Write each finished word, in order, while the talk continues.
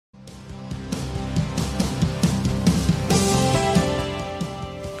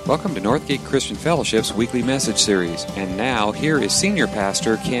Welcome to Northgate Christian Fellowship's weekly message series. And now, here is Senior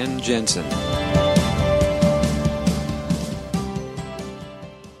Pastor Ken Jensen.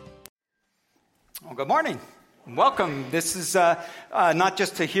 Well, good morning. Welcome. This is not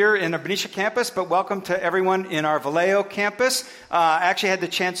just to here in our Benicia campus, but welcome to everyone in our Vallejo campus. I actually had the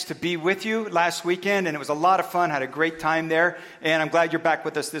chance to be with you last weekend, and it was a lot of fun. Had a great time there, and I'm glad you're back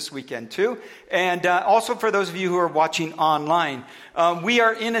with us this weekend too. And also for those of you who are watching online, we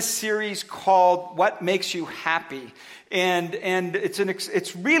are in a series called "What Makes You Happy," and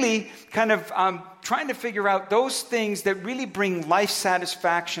it's really kind of trying to figure out those things that really bring life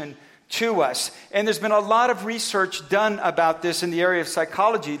satisfaction to us. And there's been a lot of research done about this in the area of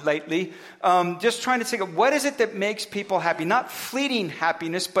psychology lately, just trying to figure out what is it that makes people happy. Not fleeting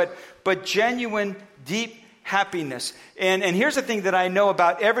happiness, but genuine, deep happiness. And here's the thing that I know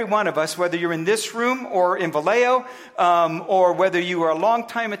about every one of us, whether you're in this room or in Vallejo, or whether you are a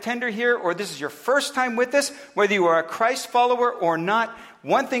long-time attender here, or this is your first time with us, whether you are a Christ follower or not,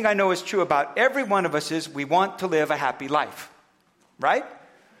 one thing I know is true about every one of us is we want to live a happy life, right?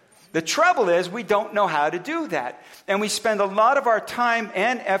 The trouble is we don't know how to do that. And we spend a lot of our time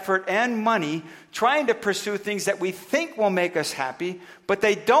and effort and money trying to pursue things that we think will make us happy, but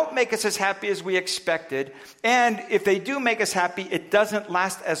they don't make us as happy as we expected. And if they do make us happy, it doesn't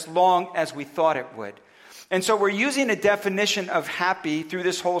last as long as we thought it would. And so we're using a definition of happy through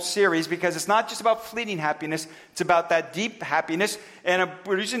this whole series because it's not just about fleeting happiness, it's about that deep happiness. And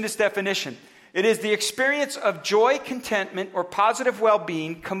we're using this definition. It is the experience of joy, contentment, or positive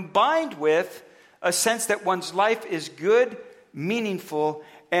well-being combined with a sense that one's life is good, meaningful,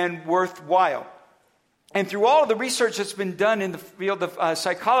 and worthwhile. And through all of the research that's been done in the field of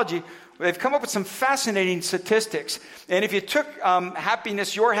psychology, they've come up with some fascinating statistics. And if you took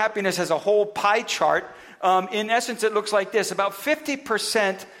happiness, your happiness as a whole pie chart, in essence it looks like this. About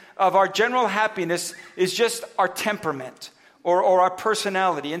 50% of our general happiness is just our temperament. Or our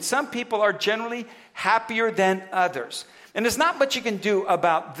personality. And some people are generally happier than others. And there's not much you can do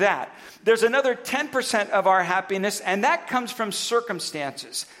about that. There's another 10% of our happiness, and that comes from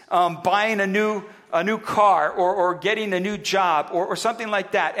circumstances. Buying a new car or getting a new job or something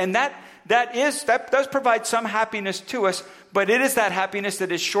like that. And that does provide some happiness to us, but it is that happiness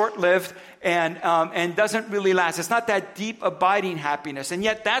that is short-lived and doesn't really last. It's not that deep, abiding happiness. And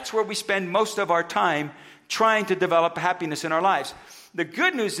yet that's where we spend most of our time trying to develop happiness in our lives. The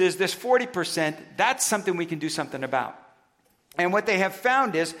good news is this 40%, that's something we can do something about. And what they have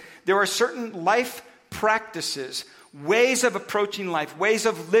found is there are certain life practices, ways of approaching life, ways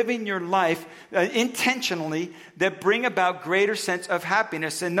of living your life intentionally that bring about greater sense of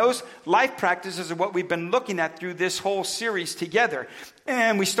happiness. And those life practices are what we've been looking at through this whole series together.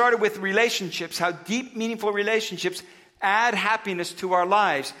 And we started with relationships, how deep, meaningful relationships add happiness to our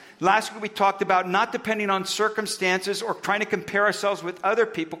lives. Last week we talked about not depending on circumstances or trying to compare ourselves with other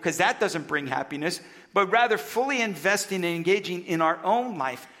people because that doesn't bring happiness, but rather fully investing and engaging in our own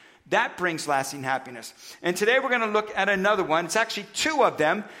life. That brings lasting happiness. And today we're going to look at another one. It's actually two of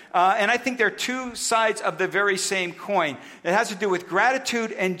them, and I think they're two sides of the very same coin. It has to do with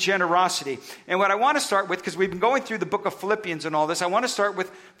gratitude and generosity. And what I want to start with, because we've been going through the book of Philippians and all this, I want to start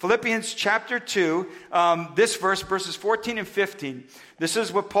with Philippians chapter 2, this verses 14 and 15. This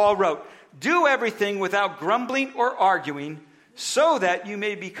is what Paul wrote. Do everything without grumbling or arguing, so that you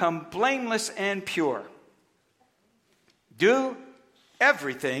may become blameless and pure. Do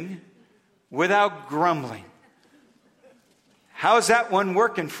everything without grumbling. How's that one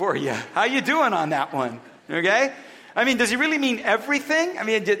working for you? How you doing on that one? Okay? I mean, does he really mean everything? I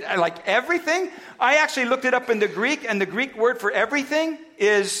mean, like everything? I actually looked it up in the Greek, and the Greek word for everything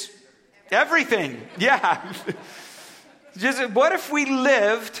is everything. Yeah. What if we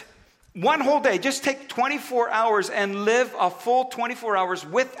lived one whole day, just take 24 hours and live a full 24 hours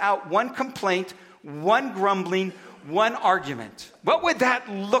without one complaint, one grumbling, one argument? What would that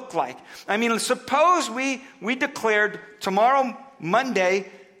look like? I mean, suppose we declared tomorrow, Monday,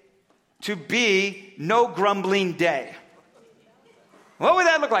 to be no grumbling day. What would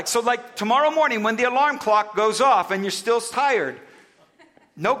that look like? So like tomorrow morning when the alarm clock goes off and you're still tired,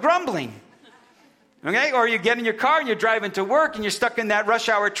 no grumbling. Okay? Or you get in your car and you're driving to work and you're stuck in that rush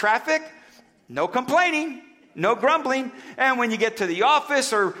hour traffic, no complaining. No grumbling. And when you get to the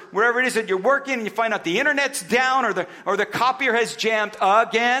office or wherever it is that you're working and you find out the internet's down or the copier has jammed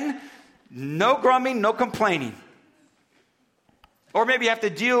again, no grumbling, no complaining. Or maybe you have to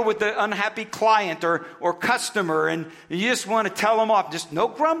deal with the unhappy client or customer and you just want to tell them off. Just no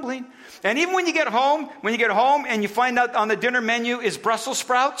grumbling. And even when you get home and you find out on the dinner menu is Brussels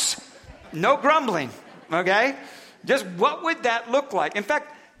sprouts, no grumbling. Okay? Just what would that look like? In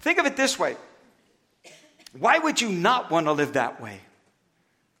fact, Think of it this way. Why would you not want to live that way?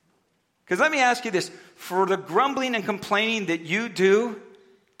 Because let me ask you this. For the grumbling and complaining that you do,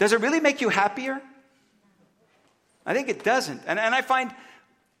 does it really make you happier? I think it doesn't. And I find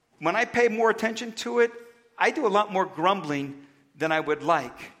when I pay more attention to it, I do a lot more grumbling than I would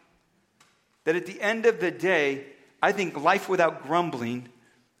like. That at the end of the day, I think life without grumbling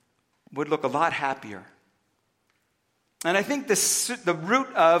would look a lot happier. And I think the root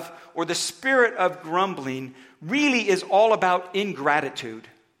of, or the spirit of grumbling really is all about ingratitude.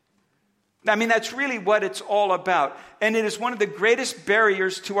 I mean, that's really what it's all about. And it is one of the greatest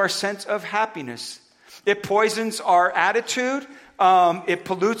barriers to our sense of happiness. It poisons our attitude, it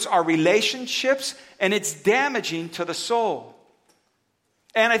pollutes our relationships, and it's damaging to the soul.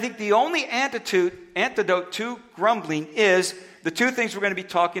 And I think the only antidote to grumbling is the two things we're going to be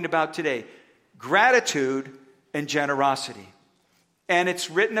talking about today: gratitude and generosity. And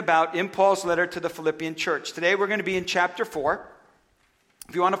it's written about in Paul's letter to the Philippian church. Today we're going to be in chapter 4.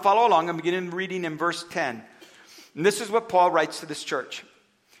 If you want to follow along, I'm beginning reading in verse 10. And this is what Paul writes to this church.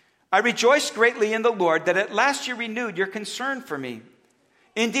 I rejoice greatly in the Lord that at last you renewed your concern for me.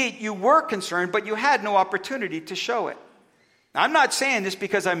 Indeed, you were concerned, but you had no opportunity to show it. Now, I'm not saying this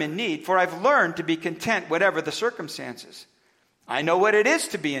because I'm in need, for I've learned to be content whatever the circumstances. I know what it is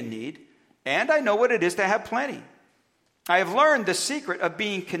to be in need, and I know what it is to have plenty. I have learned the secret of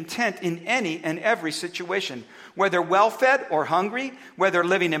being content in any and every situation, whether well-fed or hungry, whether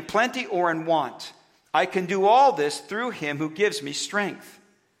living in plenty or in want. I can do all this through him who gives me strength.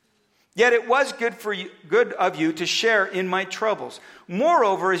 Yet it was good of you to share in my troubles.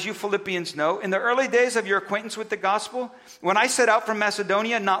 Moreover, as you Philippians know, in the early days of your acquaintance with the gospel, when I set out from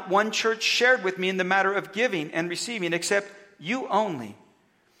Macedonia, not one church shared with me in the matter of giving and receiving, except you only.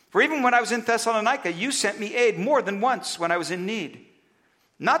 For even when I was in Thessalonica, you sent me aid more than once when I was in need.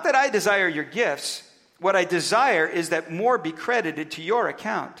 Not that I desire your gifts. What I desire is that more be credited to your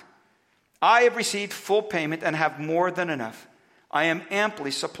account. I have received full payment and have more than enough. I am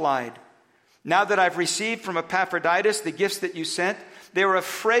amply supplied. Now that I've received from Epaphroditus the gifts that you sent, they were a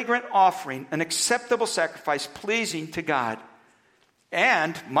fragrant offering, an acceptable sacrifice, pleasing to God.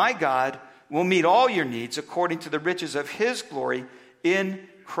 And my God will meet all your needs according to the riches of his glory in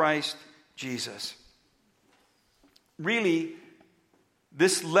Christ Jesus. Really,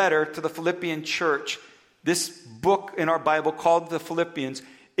 this letter to the Philippian church, this book in our Bible called the Philippians,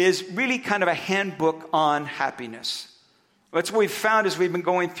 is really kind of a handbook on happiness. That's what we've found as we've been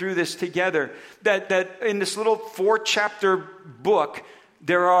going through this together, that in this little 4-chapter book,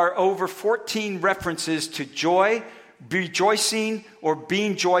 there are over 14 references to joy, rejoicing, or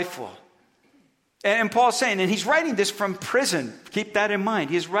being joyful. And Paul's saying, and he's writing this from prison. Keep that in mind.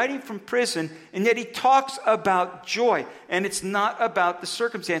 He's writing from prison, and yet he talks about joy, and it's not about the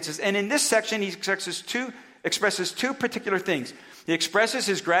circumstances. And in this section, he expresses two particular things. He expresses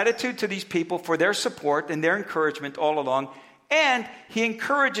his gratitude to these people for their support and their encouragement all along, and he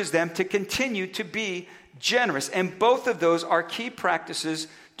encourages them to continue to be generous. And both of those are key practices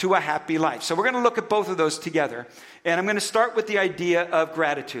to a happy life. So we're going to look at both of those together. And I'm going to start with the idea of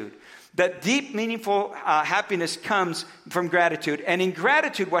gratitude. That deep, meaningful happiness comes from gratitude. And in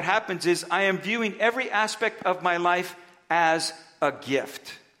gratitude, what happens is I am viewing every aspect of my life as a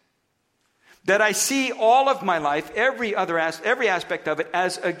gift. That I see all of my life, every aspect of it,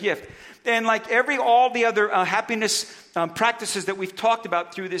 as a gift. And like all the other happiness practices that we've talked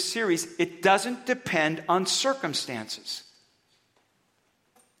about through this series, it doesn't depend on circumstances.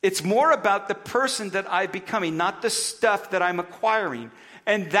 It's more about the person that I'm becoming, not the stuff that I'm acquiring.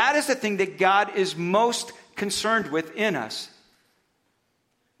 And that is the thing that God is most concerned with in us.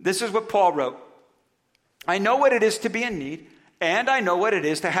 This is what Paul wrote. I know what it is to be in need, and I know what it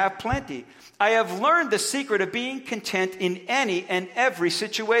is to have plenty. I have learned the secret of being content in any and every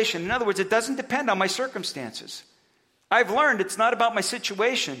situation. In other words, it doesn't depend on my circumstances. I've learned it's not about my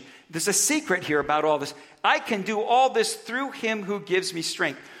situation. There's a secret here about all this. I can do all this through him who gives me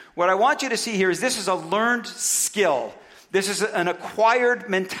strength. What I want you to see here is this is a learned skill. This is an acquired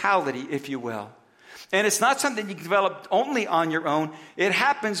mentality, if you will. And it's not something you can develop only on your own. It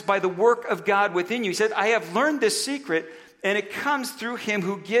happens by the work of God within you. He said, I have learned this secret, and it comes through him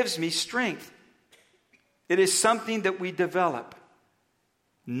who gives me strength. It is something that we develop,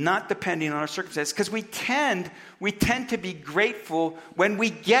 not depending on our circumstances. Because we tend to be grateful when we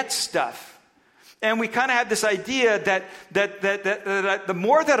get stuff. And we kind of have this idea that the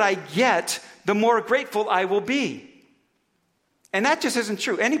more that I get, the more grateful I will be. And that just isn't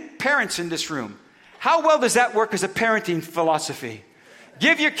true. Any parents in this room, how well does that work as a parenting philosophy?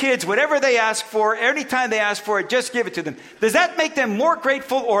 Give your kids whatever they ask for. Anytime they ask for it, just give it to them. Does that make them more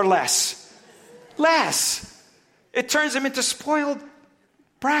grateful or less? Less. It turns them into spoiled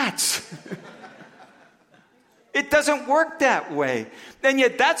brats. It doesn't work that way. And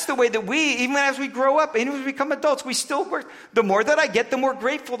yet that's the way that we, even as we grow up, even as we become adults, we still work. The more that I get, the more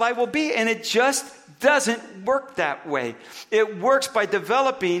grateful I will be. And it just doesn't work that way. It works by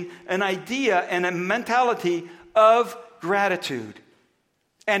developing an idea and a mentality of gratitude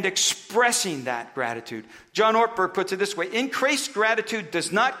and expressing that gratitude. John Ortberg puts it this way: increased gratitude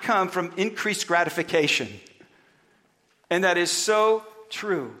does not come from increased gratification. And that is so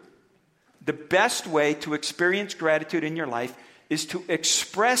true. The best way to experience gratitude in your life is to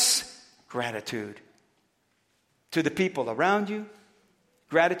express gratitude to the people around you,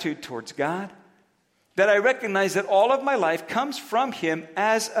 gratitude towards God, that I recognize that all of my life comes from Him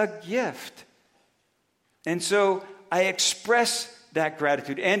as a gift. And so I express that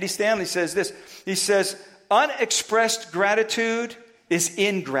gratitude. Andy Stanley says this. He says, unexpressed gratitude is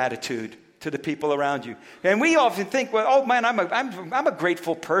ingratitude to the people around you. And we often think, well, oh man, I'm a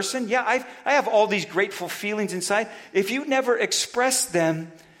grateful person. Yeah, I have all these grateful feelings inside. If you never express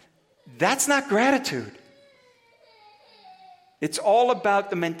them, that's not gratitude. It's all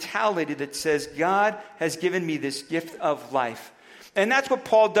about the mentality that says, God has given me this gift of life. And that's what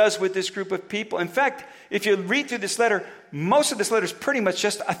Paul does with this group of people. In fact, if you read through this letter, most of this letter is pretty much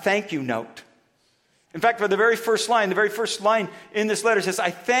just a thank you note. In fact, for the very first line in this letter says,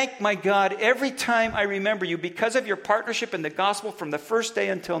 I thank my God every time I remember you because of your partnership in the gospel from the first day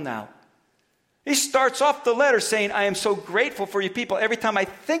until now. He starts off the letter saying, I am so grateful for you people. Every time I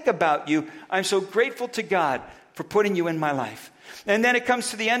think about you, I'm so grateful to God for putting you in my life. And then it comes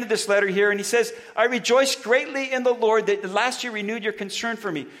to the end of this letter here, and he says, I rejoice greatly in the Lord that last year renewed your concern for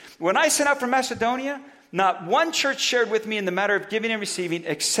me. When I set out from Macedonia, not one church shared with me in the matter of giving and receiving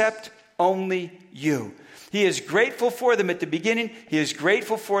except only you. He is grateful for them at the beginning. He is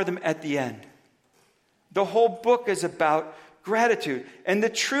grateful for them at the end. The whole book is about gratitude. And the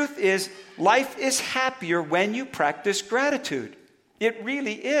truth is, life is happier when you practice gratitude. It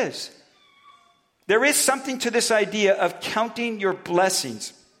really is. There is something to this idea of counting your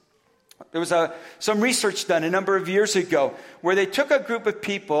blessings. There was some research done a number of years ago where they took a group of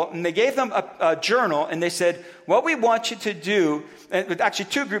people and they gave them a journal and they said, what we want you to do, and actually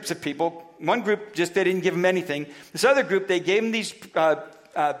two groups of people. One group just, they didn't give them anything. This other group, they gave them these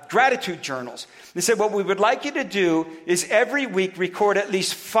gratitude journals. They said, what we would like you to do is every week record at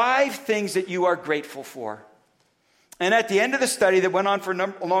least 5 things that you are grateful for. And at the end of the study that went on for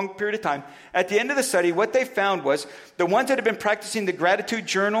a long period of time, at the end of the study, what they found was the ones that had been practicing the gratitude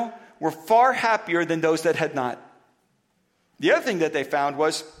journal were far happier than those that had not. The other thing that they found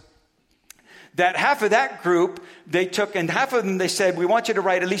was that half of that group they took, and half of them they said, we want you to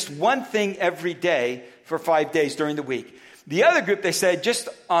write at least one thing every day for 5 days during the week. The other group, they said, just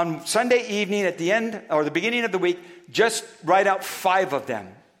on Sunday evening at the end or the beginning of the week, just write out 5 of them.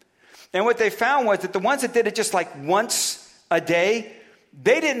 And what they found was that the ones that did it just like once a day,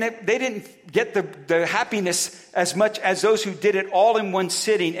 they didn't get the happiness as much as those who did it all in one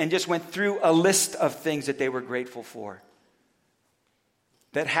sitting and just went through a list of things that they were grateful for.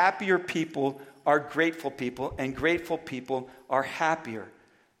 That happier people are grateful people, and grateful people are happier.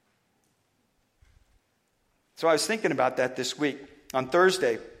 So I was thinking about that this week. On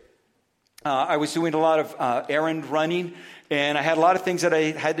Thursday, I was doing a lot of errand running, and I had a lot of things that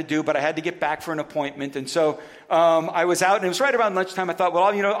I had to do, but I had to get back for an appointment. And so I was out, and it was right around lunchtime. I thought, well,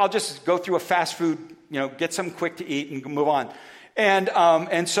 I'll just go through a fast food, get something quick to eat and move on.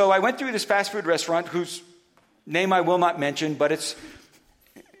 And so I went through this fast food restaurant whose name I will not mention, but its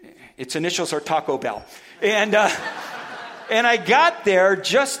initials are Taco Bell. And I got there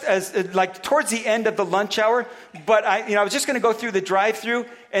just as towards the end of the lunch hour, but I was just going to go through the drive-thru,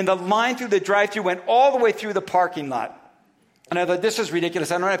 and the line through the drive-thru went all the way through the parking lot. And I thought, this is ridiculous.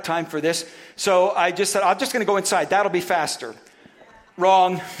 I don't have time for this. So I just said, I'm just going to go inside. That'll be faster.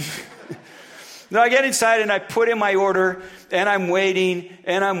 Wrong. No, I get inside and I put in my order, and I'm waiting,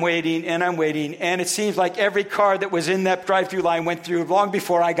 and I'm waiting, and I'm waiting. And it seems like every car that was in that drive-thru line went through long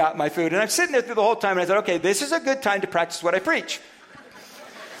before I got my food. And I'm sitting there through the whole time, and I thought, okay, this is a good time to practice what I preach.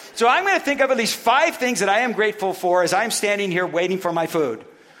 So I'm going to think of at least 5 things that I am grateful for as I'm standing here waiting for my food.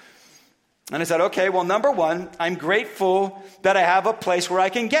 And I said, okay, well, number 1, I'm grateful that I have a place where I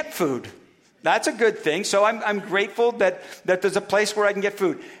can get food. That's a good thing. So I'm grateful that there's a place where I can get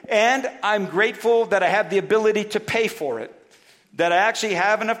food. And I'm grateful that I have the ability to pay for it. That I actually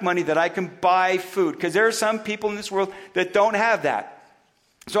have enough money that I can buy food. Because there are some people in this world that don't have that.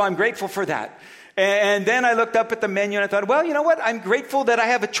 So I'm grateful for that. And then I looked up at the menu and I thought, well, you know what? I'm grateful that I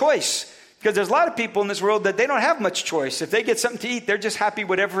have a choice. Because there's a lot of people in this world that they don't have much choice. If they get something to eat, they're just happy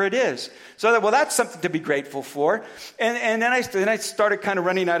whatever it is. So I thought, well, that's something to be grateful for. And then I started kind of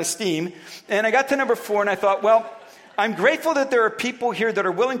running out of steam. And I got to number 4 and I thought, well, I'm grateful that there are people here that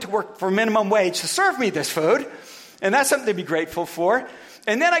are willing to work for minimum wage to serve me this food. And that's something to be grateful for.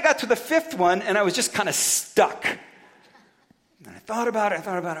 And then I got to the 5th one and I was just kind of stuck. And I thought about it.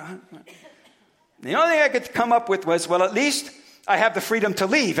 The only thing I could come up with was, well, at least I have the freedom to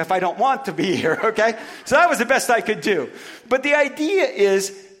leave if I don't want to be here, okay? So that was the best I could do. But the idea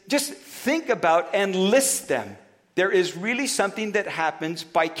is just think about and list them. There is really something that happens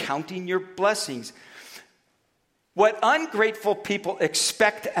by counting your blessings. What ungrateful people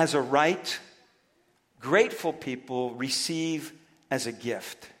expect as a right, grateful people receive as a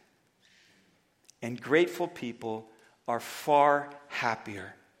gift. And grateful people are far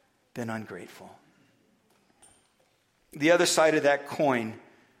happier than ungrateful. The other side of that coin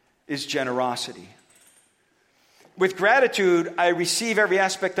is generosity. With gratitude, I receive every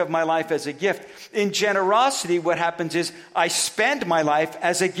aspect of my life as a gift. In generosity, what happens is I spend my life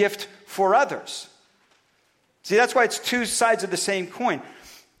as a gift for others. See, that's why it's two sides of the same coin.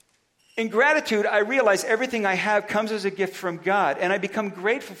 In gratitude, I realize everything I have comes as a gift from God, and I become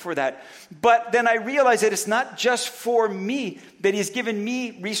grateful for that. But then I realize that it's not just for me, that He's given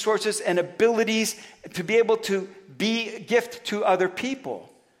me resources and abilities to be able to be a gift to other people.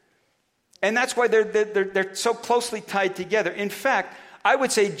 And that's why they're so closely tied together. In fact, I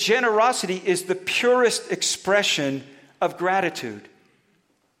would say generosity is the purest expression of gratitude.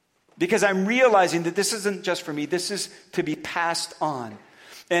 Because I'm realizing that this isn't just for me, this is to be passed on.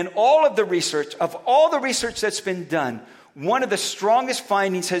 And all the research that's been done, one of the strongest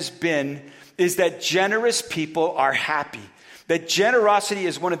findings is that generous people are happy. That generosity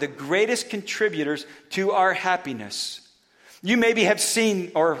is one of the greatest contributors to our happiness. You maybe have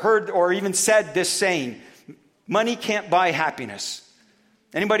seen or heard or even said this saying, money can't buy happiness.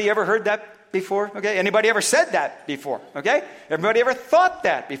 Anybody ever heard that before? Okay. Anybody ever said that before? Okay. Everybody ever thought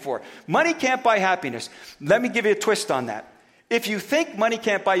that before? Money can't buy happiness. Let me give you a twist on that. If you think money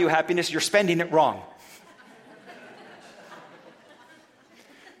can't buy you happiness, you're spending it wrong.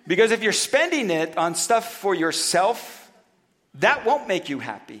 Because if you're spending it on stuff for yourself, that won't make you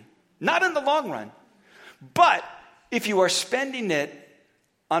happy. Not in the long run. But if you are spending it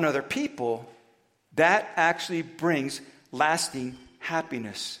on other people, that actually brings lasting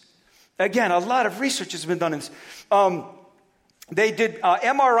happiness. Again, a lot of research has been done in this. They did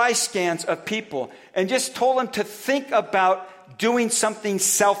MRI scans of people and just told them to think about doing something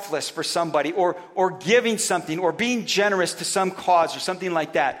selfless for somebody or giving something or being generous to some cause or something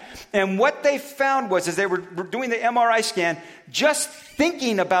like that. And what they found was as they were doing the MRI scan, just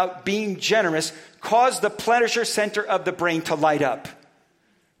thinking about being generous caused the pleasure center of the brain to light up.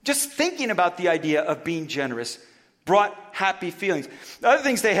 Just thinking about the idea of being generous brought happy feelings. The other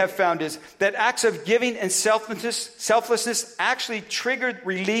things they have found is that acts of giving and selflessness actually triggered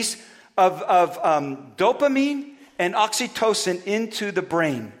release of dopamine and oxytocin into the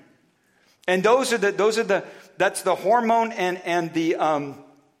brain. And that's the hormone and the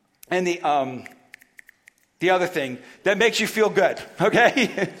other thing that makes you feel good.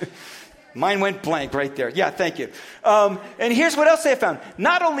 Okay. Mine went blank right there. Yeah, thank you. And here's what else they have found.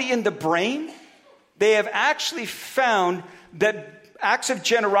 Not only in the brain, they have actually found that acts of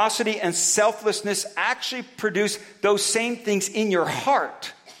generosity and selflessness actually produce those same things in your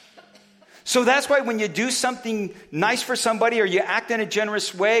heart. So that's why when you do something nice for somebody or you act in a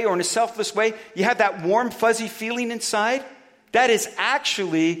generous way or in a selfless way, you have that warm, fuzzy feeling inside. That is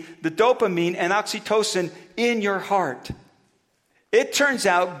actually the dopamine and oxytocin in your heart. It turns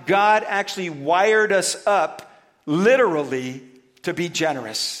out God actually wired us up literally to be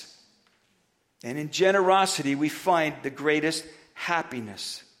generous. And in generosity, we find the greatest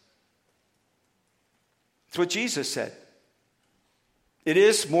happiness. That's what Jesus said. It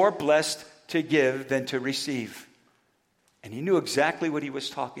is more blessed to give than to receive. And he knew exactly what he was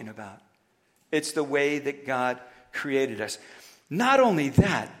talking about. It's the way that God created us. Not only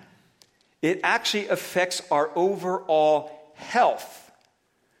that, it actually affects our overall health.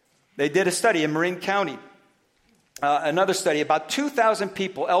 They did a study in Marin County, another study, about 2,000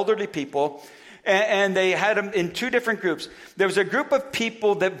 people, elderly people, and they had them in two different groups. There was a group of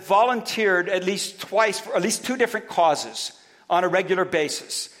people that volunteered at least twice for at least two different causes on a regular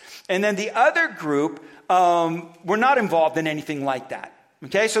basis. And then the other group were not involved in anything like that.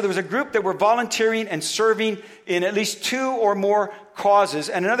 Okay, so there was a group that were volunteering and serving in at least 2 or more causes,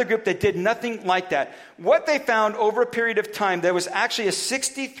 and another group that did nothing like that. What they found over a period of time, there was actually a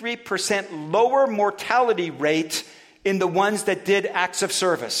 63% lower mortality rate in the ones that did acts of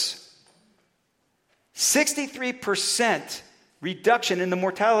service. 63% reduction in the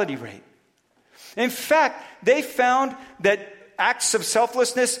mortality rate. In fact, they found that acts of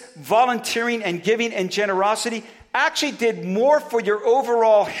selflessness, volunteering and giving and generosity actually did more for your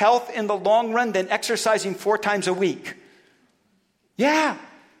overall health in the long run than exercising 4 times a week. Yeah.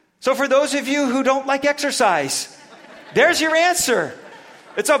 So for those of you who don't like exercise, there's your answer.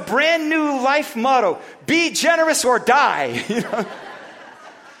 It's a brand new life motto. Be generous or die. You know?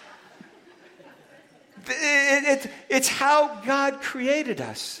 It's how God created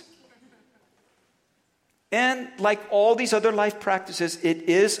us. And like all these other life practices, it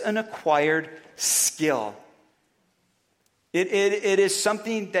is an acquired skill. It is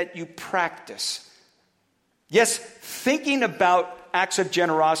something that you practice. Yes, thinking about acts of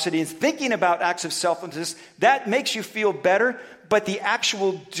generosity and thinking about acts of selflessness, that makes you feel better, but the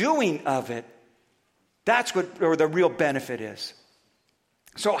actual doing of it, that's what or the real benefit is.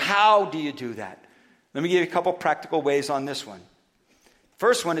 So how do you do that? Let me give you a couple practical ways on this one.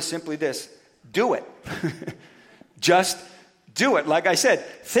 First one is simply this: do it. Just do it. Like I said,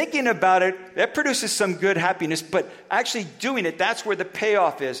 thinking about it, that produces some good happiness, but actually doing it, that's where the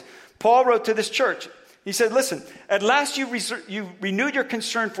payoff is. Paul wrote to this church. He said, listen, at last you renewed your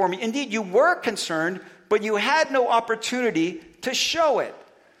concern for me. Indeed, you were concerned, but you had no opportunity to show it.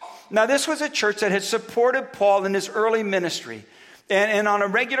 Now, this was a church that had supported Paul in his early ministry. And on a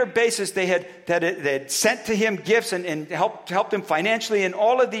regular basis, they had sent to him gifts and helped him financially and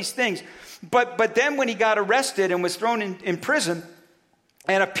all of these things. But then when he got arrested and was thrown in prison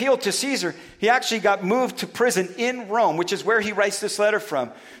and appealed to Caesar, he actually got moved to prison in Rome, which is where he writes this letter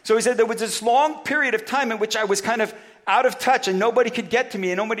from. So he said, there was this long period of time in which I was kind of out of touch and nobody could get to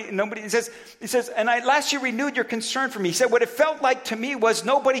me. And nobody he says, and at last you renewed your concern for me. He said, what it felt like to me was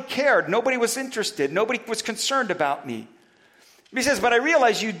nobody cared. Nobody was interested. Nobody was concerned about me. He says, but I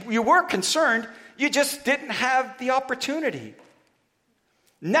realized you were concerned. You just didn't have the opportunity.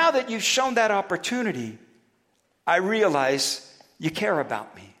 Now that you've shown that opportunity, I realize you care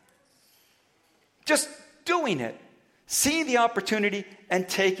about me. Just doing it, seeing the opportunity and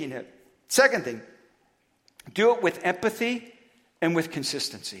taking it. Second thing, do it with empathy and with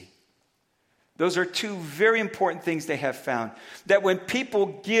consistency. Those are 2 very important things they have found. That when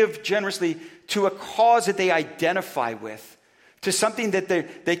people give generously to a cause that they identify with, to something that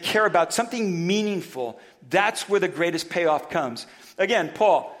they care about, something meaningful, that's where the greatest payoff comes. Again,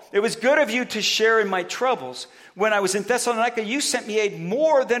 Paul, it was good of you to share in my troubles. When I was in Thessalonica, you sent me aid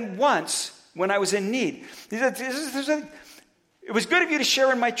more than once when I was in need. He said, it was good of you to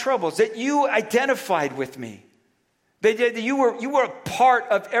share in my troubles, that you identified with me. That you were a part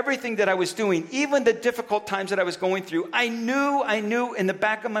of everything that I was doing, even the difficult times that I was going through. I knew in the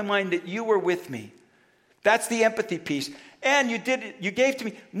back of my mind that you were with me. That's the empathy piece. And you gave to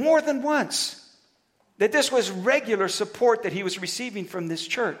me more than once. That this was regular support that he was receiving from this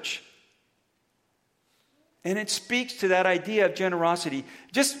church. And it speaks to that idea of generosity.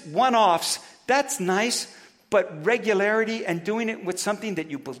 Just one-offs, that's nice, but regularity and doing it with something that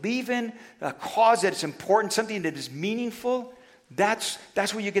you believe in, a cause that is important, something that is meaningful, that's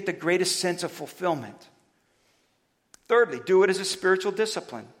where you get the greatest sense of fulfillment. Thirdly, do it as a spiritual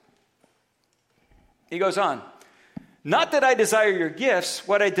discipline. He goes on. Not that I desire your gifts.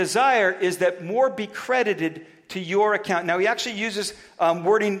 What I desire is that more be credited to your account. Now, he actually uses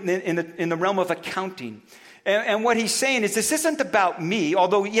wording in the realm of accounting. And what he's saying is this isn't about me,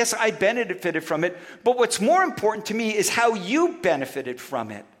 although, yes, I benefited from it. But what's more important to me is how you benefited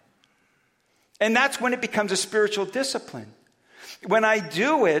from it. And that's when it becomes a spiritual discipline. When I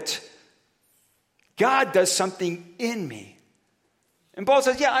do it, God does something in me. And Paul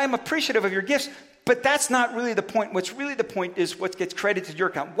says, yeah, I am appreciative of your gifts. But that's not really the point. What's really the point is what gets credited to your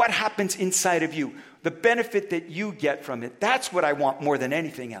account. What happens inside of you. The benefit that you get from it. That's what I want more than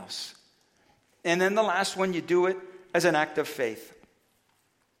anything else. And then the last one, you do it as an act of faith.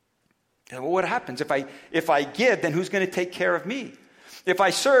 And well, what happens? If I give, then who's going to take care of me? If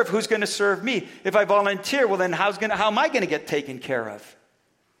I serve, who's going to serve me? If I volunteer, well then how am I going to get taken care of?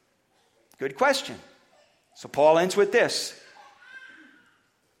 Good question. So Paul ends with this.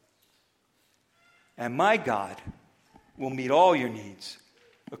 And my God will meet all your needs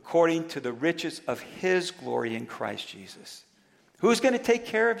according to the riches of his glory in Christ Jesus. Who's going to take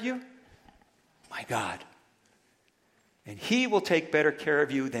care of you? My God. And he will take better care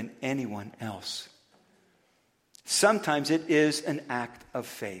of you than anyone else. Sometimes it is an act of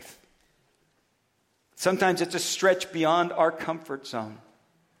faith. Sometimes it's a stretch beyond our comfort zone.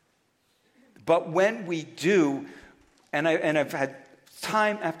 But when we do, and I've had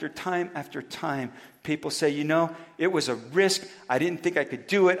time after time after time, people say, it was a risk. I didn't think I could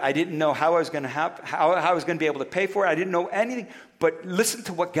do it. I didn't know how I was going to how I was going to be able to pay for it. I didn't know anything. But listen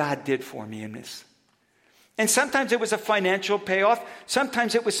to what God did for me in this. And sometimes it was a financial payoff.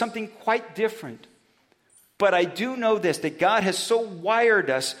 Sometimes it was something quite different. But I do know this, that God has so wired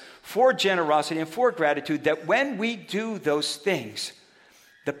us for generosity and for gratitude that when we do those things,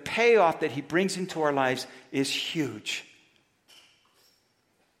 the payoff that he brings into our lives is huge.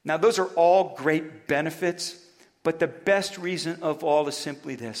 Now, those are all great benefits, but the best reason of all is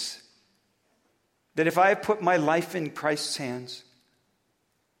simply this, that if I have put my life in Christ's hands,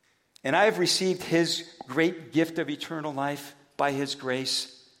 and I have received his great gift of eternal life by his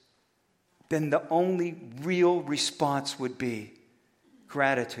grace, then the only real response would be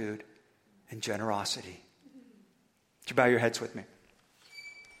gratitude and generosity. Would you bow your heads with me?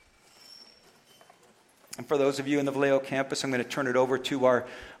 And for those of you in the Vallejo campus, I'm going to turn it over to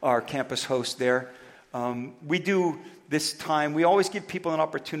our campus host there. We do this time, we always give people an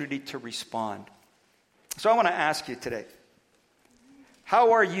opportunity to respond. So I want to ask you today,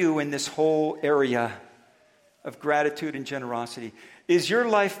 how are you in this whole area of gratitude and generosity? Is your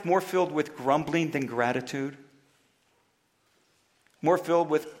life more filled with grumbling than gratitude? More filled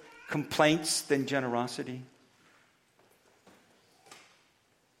with complaints than generosity?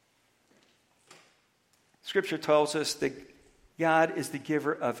 Scripture tells us that God is the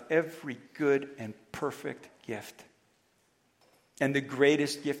giver of every good and perfect gift. And the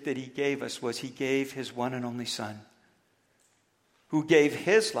greatest gift that he gave us was he gave his one and only Son, who gave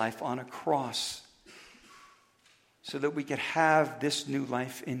his life on a cross so that we could have this new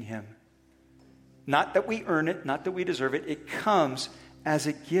life in him. Not that we earn it, not that we deserve it. It comes as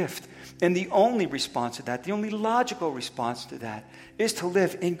a gift. And the only response to that, the only logical response to that, is to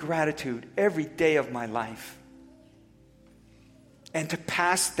live in gratitude every day of my life. And to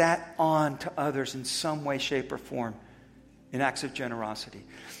pass that on to others in some way, shape, or form in acts of generosity.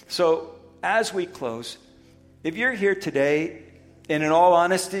 So, as we close, if you're here today, and in all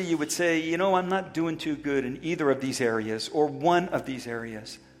honesty, you would say, I'm not doing too good in either of these areas or one of these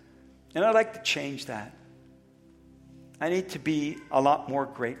areas. And I'd like to change that. I need to be a lot more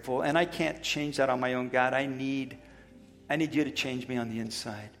grateful. And I can't change that on my own, God. I need you to change me on the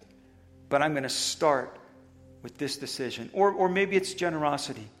inside. But I'm going to start with this decision. Or maybe it's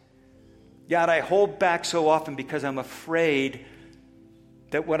generosity. God, I hold back so often because I'm afraid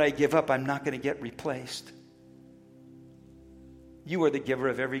that what I give up, I'm not going to get replaced. You are the giver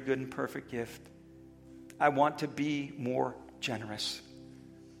of every good and perfect gift. I want to be more generous.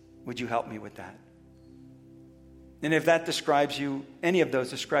 Would you help me with that? And if that describes you, any of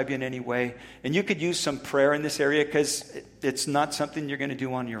those describe you in any way, and you could use some prayer in this area because it's not something you're going to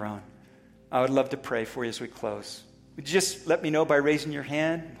do on your own, I would love to pray for you as we close. Would you just let me know by raising your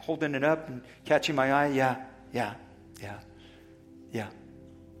hand, holding it up, and catching my eye? Yeah. Yes. Yeah.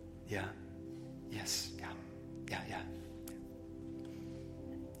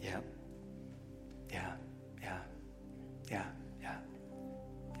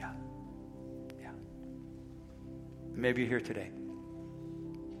 Maybe you're here today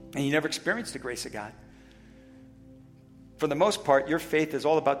and you never experienced the grace of God. For the most part, your faith is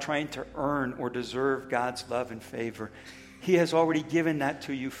all about trying to earn or deserve God's love and favor. He has already given that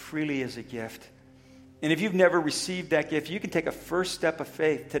to you freely as a gift. And if you've never received that gift, you can take a first step of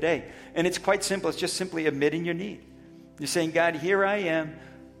faith today. And it's quite simple. It's just simply admitting your need. You're saying, God, here I am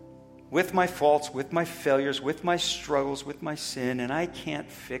with my faults, with my failures, with my struggles, with my sin, and I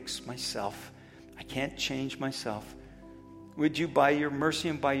can't fix myself. I can't change myself. Would you, by your mercy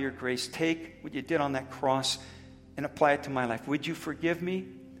and by your grace, take what you did on that cross and apply it to my life? Would you forgive me?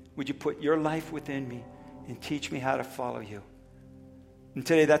 Would you put your life within me and teach me how to follow you? And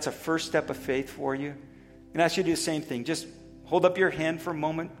today, that's a first step of faith for you. And I ask you to do the same thing. Just hold up your hand for a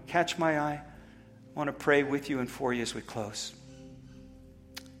moment. Catch my eye. I want to pray with you and for you as we close.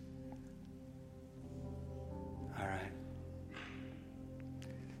 All right.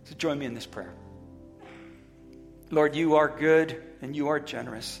 So join me in this prayer. Lord, you are good and you are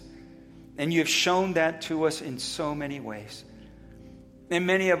generous. And you have shown that to us in so many ways. And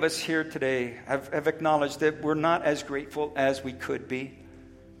many of us here today have acknowledged that we're not as grateful as we could be.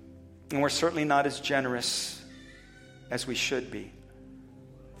 And we're certainly not as generous as we should be.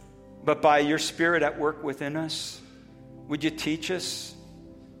 But by your Spirit at work within us, would you teach us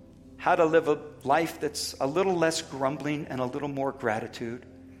how to live a life that's a little less grumbling and a little more gratitude,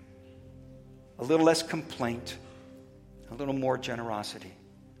 a little less complaint, a little more generosity.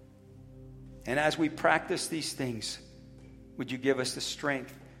 And as we practice these things, would you give us the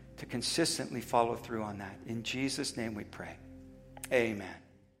strength to consistently follow through on that? In Jesus' name we pray. Amen.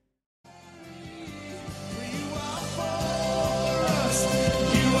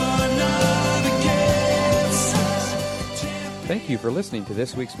 Thank you for listening to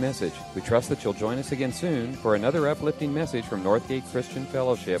this week's message. We trust that you'll join us again soon for another uplifting message from Northgate Christian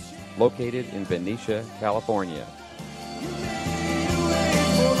Fellowship, located in Benicia, California.